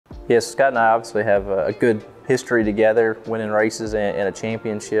Yes, Scott and I obviously have a good history together, winning races and a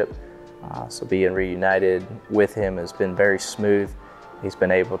championship. So being reunited with him has been very smooth. He's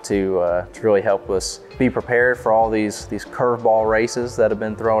been able to really help us be prepared for all these curveball races that have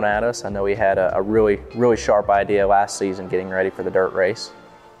been thrown at us. I know he had a really sharp idea last season getting ready for the dirt race.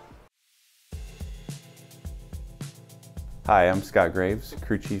 Hi, I'm Scott Graves,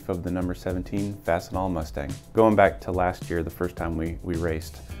 crew chief of the number 17 Fastenal Mustang. Going back to last year, the first time we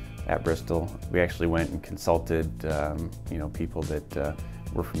raced at Bristol, we actually went and consulted people that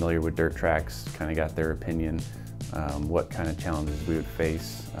were familiar with dirt tracks, kind of got their opinion, what kind of challenges we would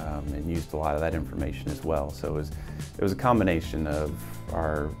face, and used a lot of that information as well. So it was a combination of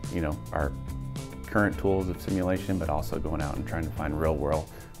our current tools of simulation, but also going out and trying to find real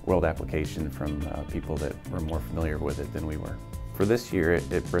world application from people that were more familiar with it than we were. For this year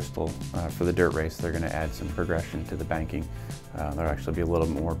at Bristol, for the dirt race, they're going to add some progression to the banking. There'll actually be a little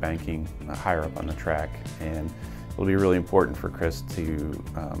more banking higher up on the track, and it'll be really important for Chris to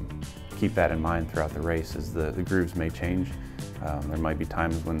keep that in mind throughout the race, as the grooves may change. There might be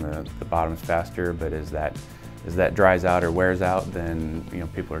times when the bottom's faster, but as that dries out or wears out, then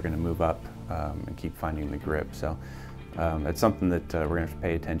people are going to move up and keep finding the grip. So it's something that we're going to have to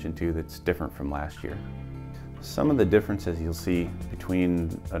pay attention to that's different from last year. Some of the differences you'll see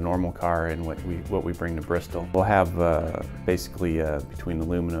between a normal car and what we bring to Bristol. We'll have basically between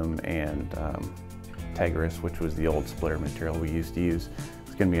aluminum and Tegris, which was the old splitter material we used to use.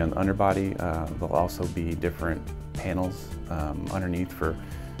 It's going to be on the underbody. There'll also be different panels underneath for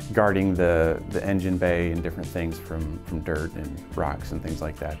guarding the engine bay and different things from dirt and rocks and things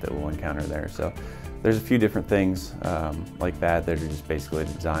like that we'll encounter there. So there's a few different things like that are just basically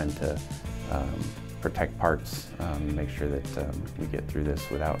designed to protect parts, make sure that we get through this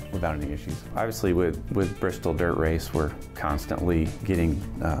without any issues. Obviously with Bristol Dirt Race, we're constantly getting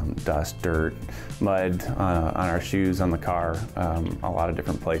dust, dirt, mud on our shoes, on the car, a lot of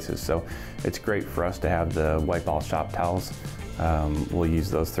different places. So it's great for us to have the wipe all shop towels. We'll use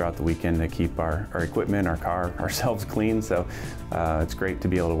those throughout the weekend to keep our equipment, our car, ourselves clean. So it's great to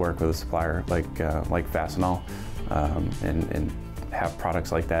be able to work with a supplier like Fastenal and have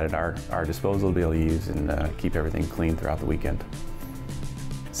products like that at our disposal to be able to use and keep everything clean throughout the weekend.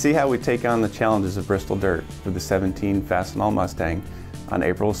 See how we take on the challenges of Bristol Dirt with the 17 Fastenal Mustang on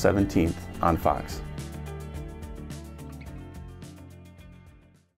April 17th on Fox.